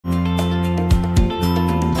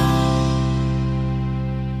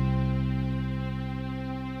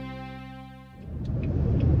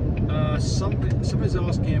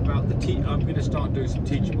about I'm going to start doing some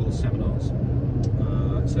teachable seminars.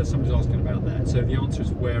 So somebody's asking about that. So the answer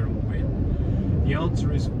is where and when. The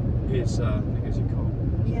answer is I think it's your call.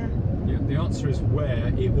 Yeah. Yeah. The answer is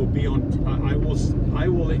where. It will be on. I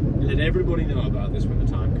will let everybody know about this when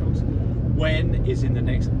the time comes. When is in the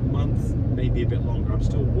next month, maybe a bit longer. I'm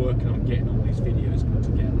still working on getting all these videos put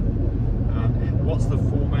together. What's the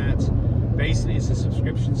format? Basically, it's a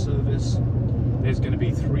subscription service. There's going to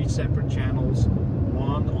be 3 separate channels.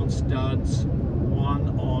 One on studs,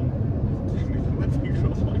 one on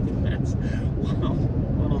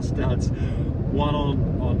one on studs, one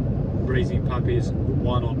on raising puppies,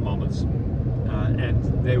 one on mamas, and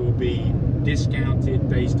they will be discounted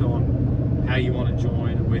based on how you want to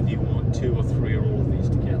join, whether you want 2 or 3 or all of these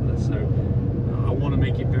together. So I want to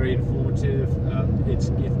make it very informative. It's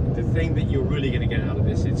the thing that you're really going to get out of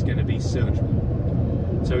this. It's going to be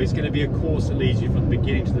searchable. So it's going to be a course that leads you from the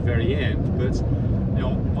beginning to the very end. But you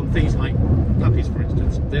know, on things like puppies, for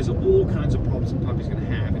instance, there's all kinds of problems that puppies are going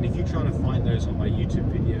to have, and if you try to find those on my YouTube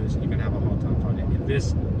videos, you're going to have a hard time finding it. In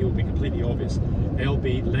this, it will be completely obvious. There'll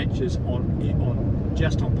be lectures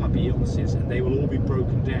just on puppy illnesses, and they will all be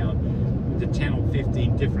broken down into 10 or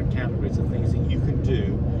 15 different categories of things that you can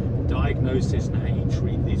do, diagnosis, and how you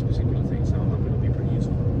treat these particular things. So I hope it'll be pretty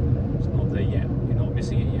useful. It's not there yet. You're not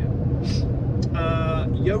missing it yet.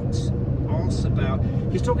 Yotes asks about,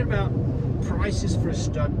 he's talking about prices for a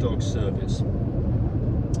stud dog service.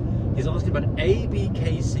 He's asking about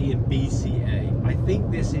ABKC and BCA. I think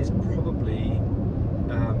this is probably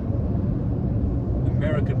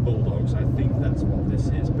American Bulldogs. I think that's what this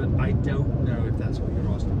is, but I don't know if that's what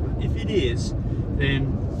you're asking about. If it is,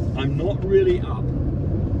 then I'm not really up.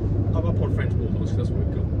 I'm up on French Bulldogs, because that's what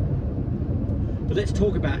we've got. But let's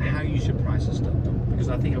talk about how you should price a stud dog, because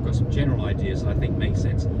I think I've got some general ideas that I think make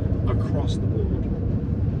sense across the board.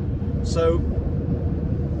 So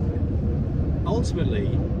ultimately,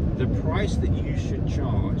 the price that you should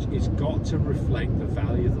charge is got to reflect the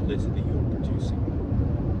value of the litter that you're producing.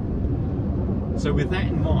 So with that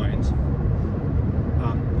in mind,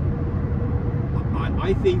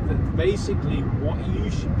 I think that basically what you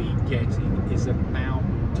should be getting is about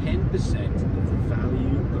 10% of the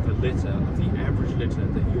value of a litter, of the average litter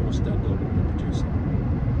that your stud dog will be producing.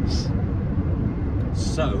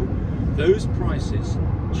 So those prices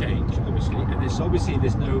change, obviously, and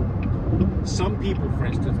there's no, some people, for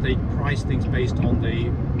instance, they price things based on the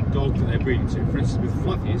dog that they're breeding to. For instance, with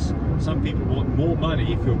fluffies, some people want more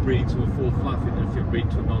money if you're breeding to a full fluffy than if you're breeding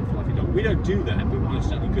to a non-fluffy dog. We don't do that, but we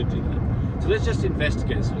certainly could do that. So let's just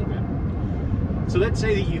investigate this a little bit. So let's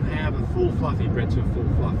say that you have a full fluffy bred to a full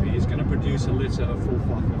fluffy. It's going to produce a litter of full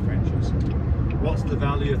fluffy Frenchies. What's the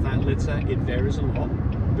value of that litter? It varies a lot,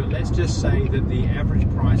 but let's just say that the average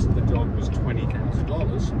price of the dog was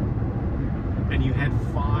 $20,000, and you had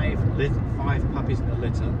five puppies in the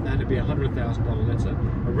litter. That'd be a $100,000 litter.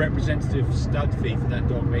 A representative stud fee for that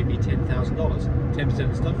dog may be $10,000, 10% of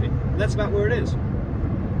the stud fee. That's about where it is.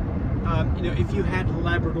 You know, if you had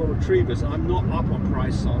Labrador Retrievers, I'm not up on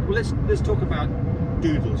price on. Well, let's talk about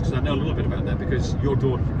doodles, because I know a little bit about that, because your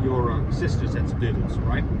sister's had some doodles,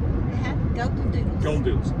 right? Yeah, golden doodles. Golden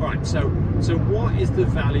doodles. All right. So what is the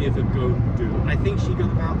value of a golden doodle? I think she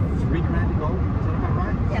got about $3 grand in gold. Is that about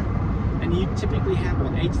right? Yeah. And you typically have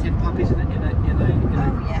what, 8 to 10 puppies in a Oh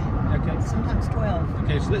yeah. Okay. Sometimes 12.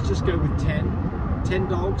 Okay, so let's just go with 10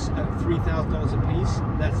 dogs at $3,000 a piece.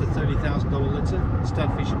 That's a $30,000 litter. Stud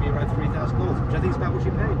fee should be around $3,000, which I think is about what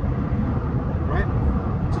you paid. Right?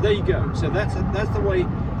 So there you go. So that's the way.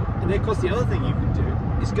 And then, of course, the other thing you can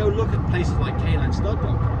do is go look at places like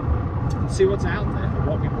CanineStud.com and see what's out there and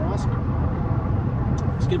what people are asking.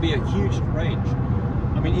 It's going to be a huge range.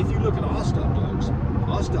 I mean, if you look at our stud dogs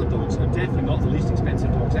are definitely not the least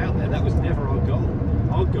expensive dogs out there. That was never our goal.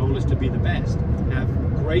 Our goal is to be the best, have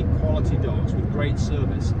great quality dogs with great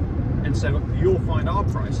service. And so you'll find our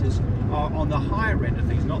prices are on the higher end of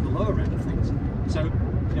things, not the lower end of things. So,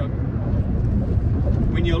 you know,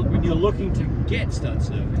 when you're looking to get stud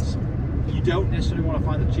service, you don't necessarily want to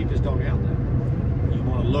find the cheapest dog out there. You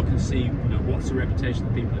want to look and see, you know, what's the reputation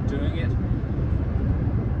that people are doing it.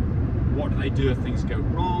 What do they do if things go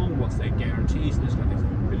wrong? What's their guarantees and this kind of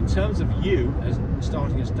thing. But in terms of you as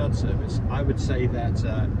starting a stud service, I would say that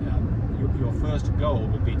your first goal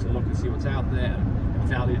would be to look and see what's out there and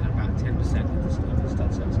value it at about 10% of the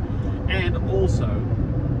stud service. And also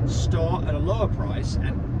start at a lower price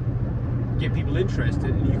and get people interested,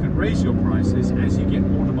 and you can raise your prices as you get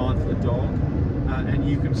more demand for the dog, and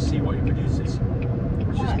you can see what it produces.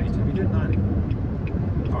 Which is neat. Have you done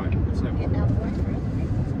 90? Alright, so Getting out of the way for it.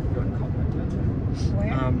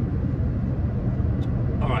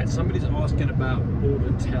 Alright, Right, somebody's asking about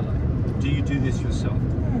Bordetella. Do you do this yourself?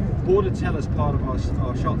 Bordetella is part of our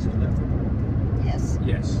shots, isn't it? Yes.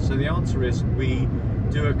 Yes. So the answer is we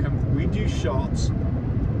do shots.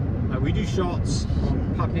 We do shots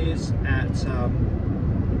on puppies at 6,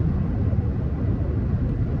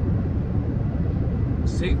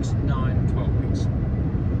 9, 12 weeks,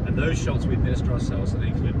 and those shots we administer ourselves, and they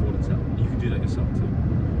include Bordetella. You can do that yourself too.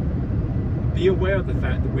 Be aware of the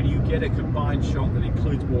fact that when you get a combined shot that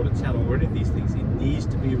includes Bordetella or any of these things, it needs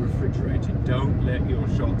to be refrigerated. Don't let your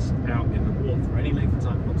shots out in the warm for any length of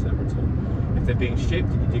time whatsoever at all. If they're being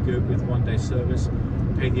shipped, you need to go with 1-day service.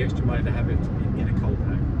 Pay the extra money to have it in a cold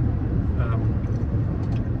pack.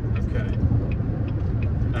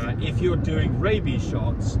 If you're doing rabies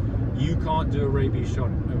shots, you can't do a rabies shot,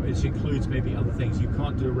 which includes maybe other things. You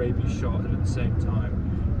can't do a rabies shot and at the same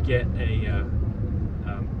time get a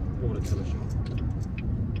Bordetella shot.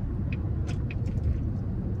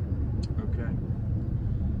 Okay.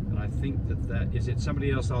 And I think that is it.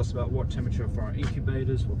 Somebody else asked about what temperature for our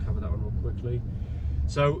incubators. We'll cover that one real quickly.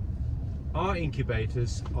 So our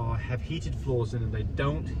incubators have heated floors in them.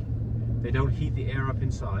 They don't heat the air up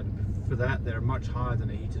inside. For that, they're much higher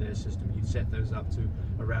than a heated air system. You'd set those up to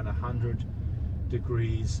around 100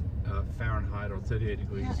 degrees Fahrenheit or 38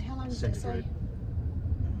 degrees How long does centigrade. it say?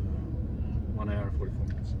 1 hour and 44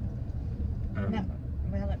 minutes. No,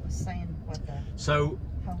 well, it was saying what the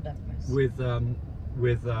hold up was.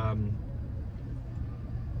 With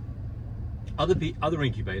other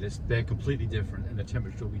incubators, they're completely different and the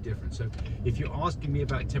temperature will be different. So if you're asking me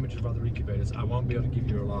about temperature of other incubators, I won't be able to give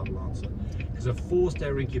you a reliable answer, because a forced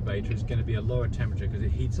air incubator is going to be a lower temperature because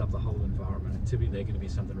it heats up the whole environment, and typically they're going to be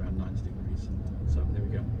something around 90 degrees. So there we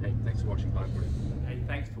go. Hey, thanks for watching. Bye, everybody. Hey,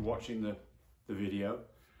 thanks for watching the video.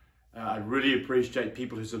 I really appreciate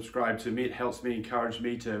people who subscribe to me. It helps me, encourage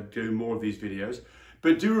me to do more of these videos.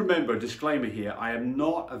 But do remember, disclaimer here, I am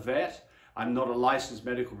not a vet. I'm not a licensed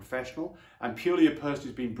medical professional. I'm purely a person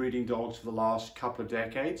who's been breeding dogs for the last couple of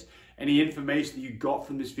decades. Any information that you got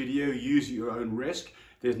from this video, use at your own risk.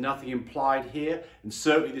 There's nothing implied here, and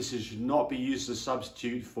certainly this should not be used as a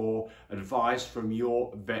substitute for advice from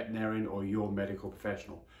your veterinarian or your medical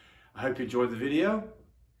professional. I hope you enjoyed the video.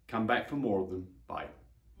 Come back for more of them. Bye.